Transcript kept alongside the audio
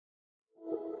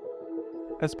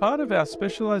As part of our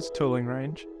specialised tooling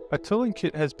range, a tooling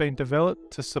kit has been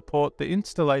developed to support the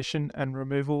installation and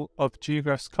removal of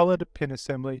Geographe's Colleted pin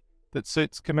assembly that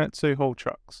suits Komatsu haul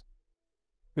trucks.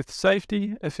 With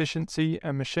safety, efficiency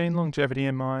and machine longevity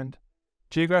in mind,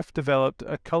 Geographe developed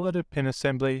a Colleted pin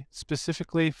assembly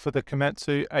specifically for the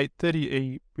Komatsu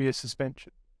 830E rear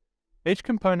suspension. Each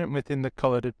component within the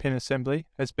Colleted pin assembly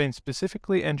has been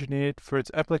specifically engineered for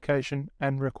its application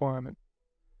and requirement.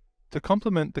 To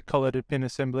complement the Colleted pin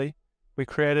assembly, we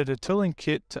created a tooling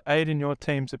kit to aid in your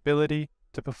team's ability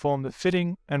to perform the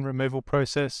fitting and removal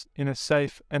process in a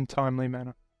safe and timely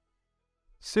manner.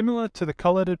 Similar to the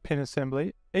Colleted pin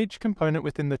assembly, each component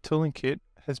within the tooling kit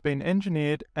has been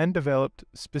engineered and developed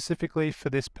specifically for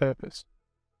this purpose.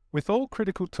 With all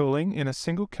critical tooling in a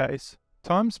single case,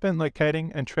 time spent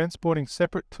locating and transporting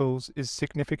separate tools is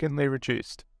significantly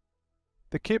reduced.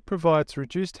 The kit provides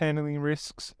reduced handling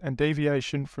risks and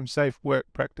deviation from safe work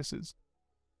practices.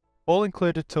 All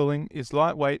included tooling is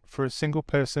lightweight for a single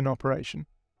person operation.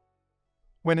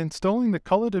 When installing the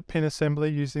Colleted pin assembly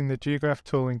using the Geographe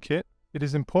tooling kit, it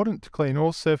is important to clean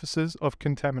all surfaces of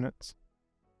contaminants.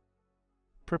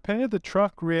 Prepare the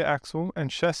truck rear axle and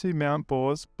chassis mount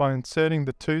bores by inserting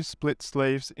the two split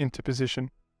sleeves into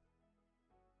position.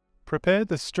 Prepare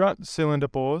the strut cylinder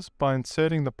bores by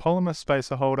inserting the polymer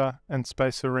spacer holder and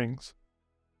spacer rings.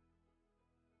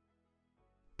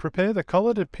 Prepare the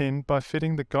Colleted pin by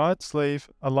fitting the guide sleeve,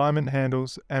 alignment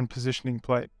handles and positioning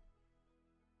plate.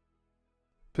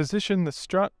 Position the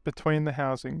strut between the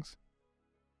housings.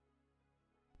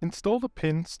 Install the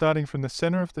pin starting from the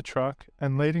center of the truck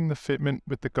and leading the fitment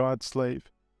with the guide sleeve.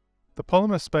 The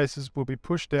polymer spacers will be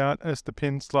pushed out as the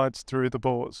pin slides through the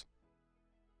bores.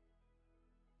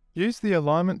 Use the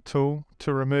alignment tool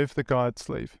to remove the guide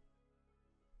sleeve.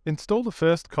 Install the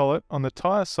first collet on the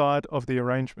tyre side of the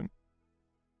arrangement.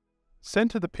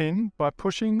 Center the pin by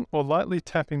pushing or lightly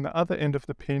tapping the other end of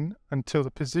the pin until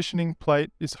the positioning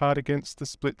plate is hard against the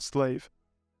split sleeve.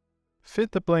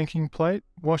 Fit the blanking plate,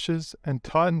 washers and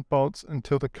tighten bolts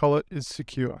until the collet is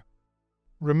secure.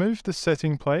 Remove the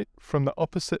setting plate from the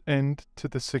opposite end to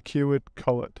the secured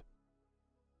collet.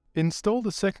 Install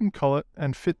the second collet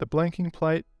and fit the blanking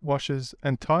plate, washers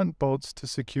and tighten bolts to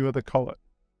secure the collet.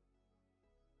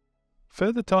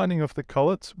 Further tightening of the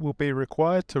collets will be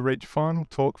required to reach final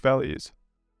torque values.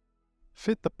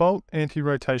 Fit the bolt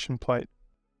anti-rotation plate.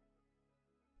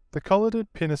 The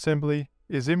Colleted pin assembly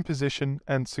is in position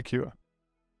and secure.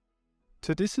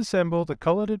 To disassemble the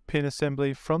Colleted pin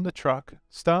assembly from the truck,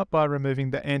 start by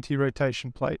removing the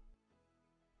anti-rotation plate.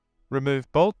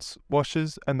 Remove bolts,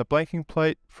 washers and the blanking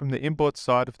plate from the inboard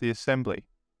side of the assembly.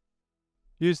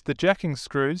 Use the jacking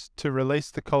screws to release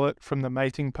the collet from the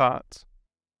mating parts.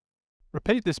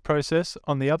 Repeat this process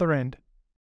on the other end.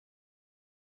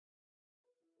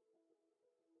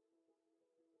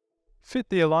 Fit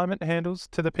the alignment handles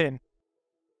to the pin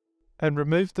and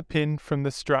remove the pin from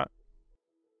the strut.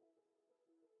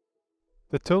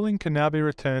 The tooling can now be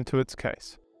returned to its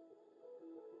case.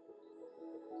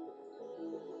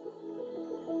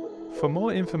 For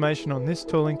more information on this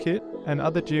tooling kit and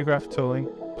other Geographe tooling,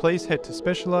 please head to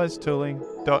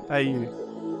specialisedtooling.au.